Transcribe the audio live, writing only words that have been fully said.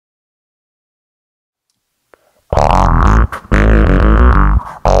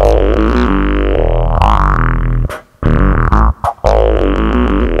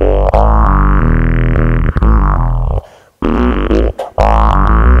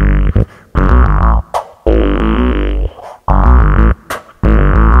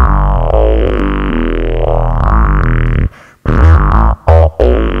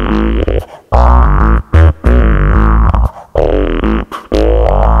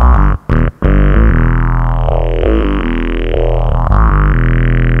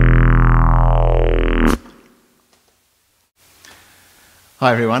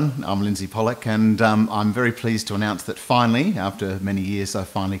Hi everyone, I'm Linsey Pollak, and I'm very pleased to announce that finally, after many years, I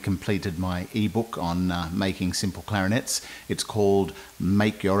finally completed my ebook on making simple clarinets. It's called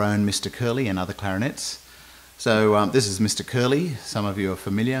Make Your Own Mr. Curly and Other Clarinets. So this is Mr. Curly. Some of you are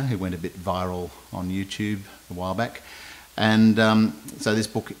familiar, who went a bit viral on YouTube a while back. And so this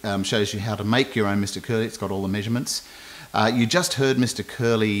book shows you how to make your own Mr. Curly. It's got all the measurements. You just heard Mr.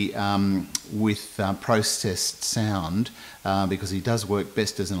 Curly with processed sound because he does work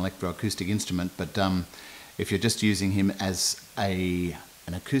best as an electroacoustic instrument, but if you're just using him as an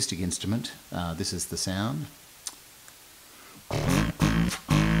acoustic instrument, this is the sound.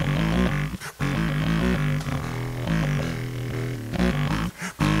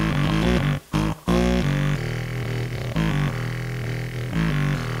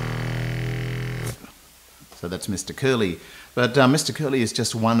 So that's Mr. Curly. But Mr. Curly is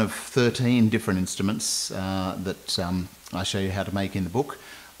just one of 13 different instruments that I show you how to make in the book,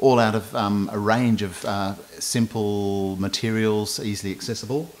 all out of a range of simple materials, easily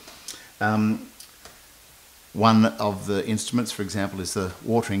accessible. One of the instruments, for example, is the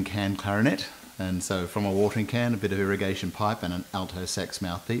watering can clarinet. And so from a watering can, a bit of irrigation pipe and an alto sax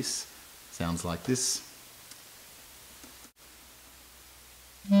mouthpiece. Sounds like this.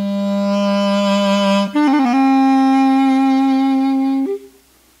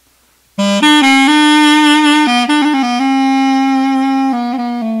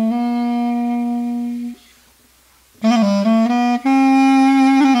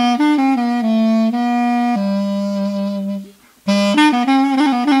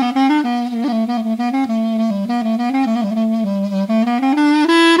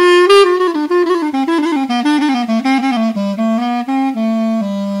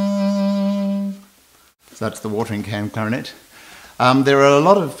 So that's the watering can clarinet. There are a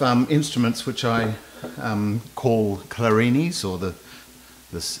lot of instruments which I call clarinis, or the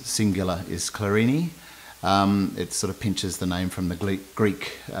singular is clarini. It sort of pinches the name from the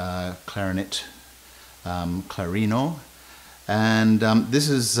Greek clarinet, clarino. And this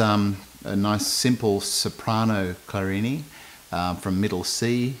is a nice simple soprano clarini from middle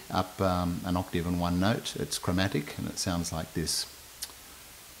C up an octave and one note. It's chromatic and it sounds like this.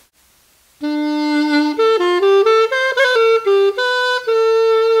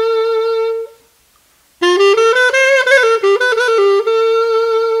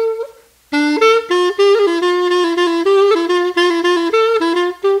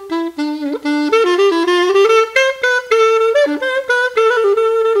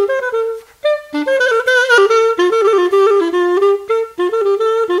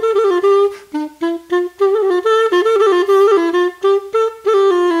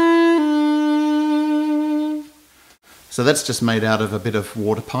 So that's just made out of a bit of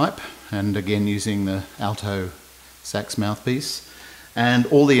water pipe, and again using the alto sax mouthpiece. And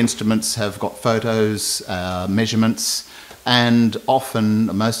all the instruments have got photos, measurements, and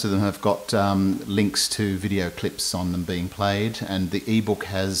often most of them have got links to video clips on them being played, and the ebook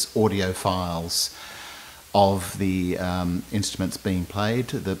has audio files of the instruments being played.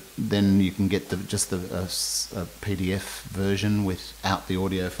 Then you can get just a PDF version without the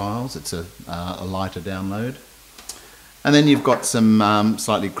audio files. It's a lighter download. And then you've got some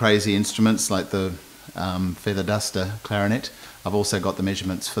slightly crazy instruments like the feather duster clarinet. I've also got the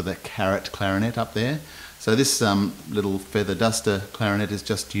measurements for the carrot clarinet up there. So this little feather duster clarinet is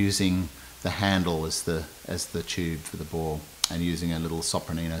just using the handle as the tube for the bore and using a little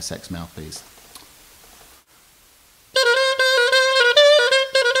sopranino sax mouthpiece.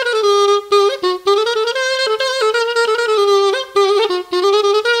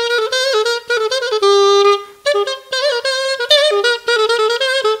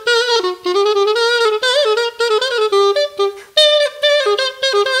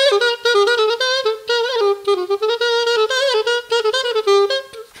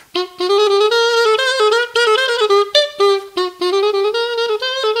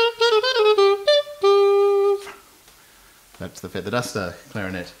 That's the feather duster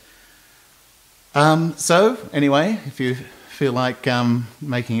clarinet. So anyway, if you feel like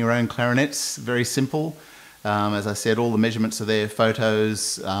making your own clarinets, very simple. As I said, all the measurements are there,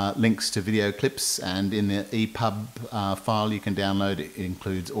 photos, links to video clips, and in the EPUB file you can download, it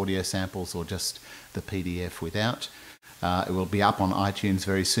includes audio samples or just the PDF without. It will be up on iTunes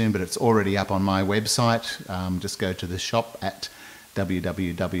very soon, but it's already up on my website. Just go to the shop at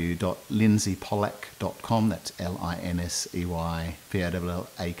www.linseypollak.com. That's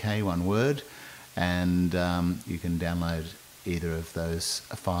LINSEYPOLLAK, one word, and you can download either of those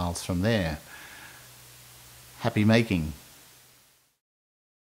files from there. Happy making!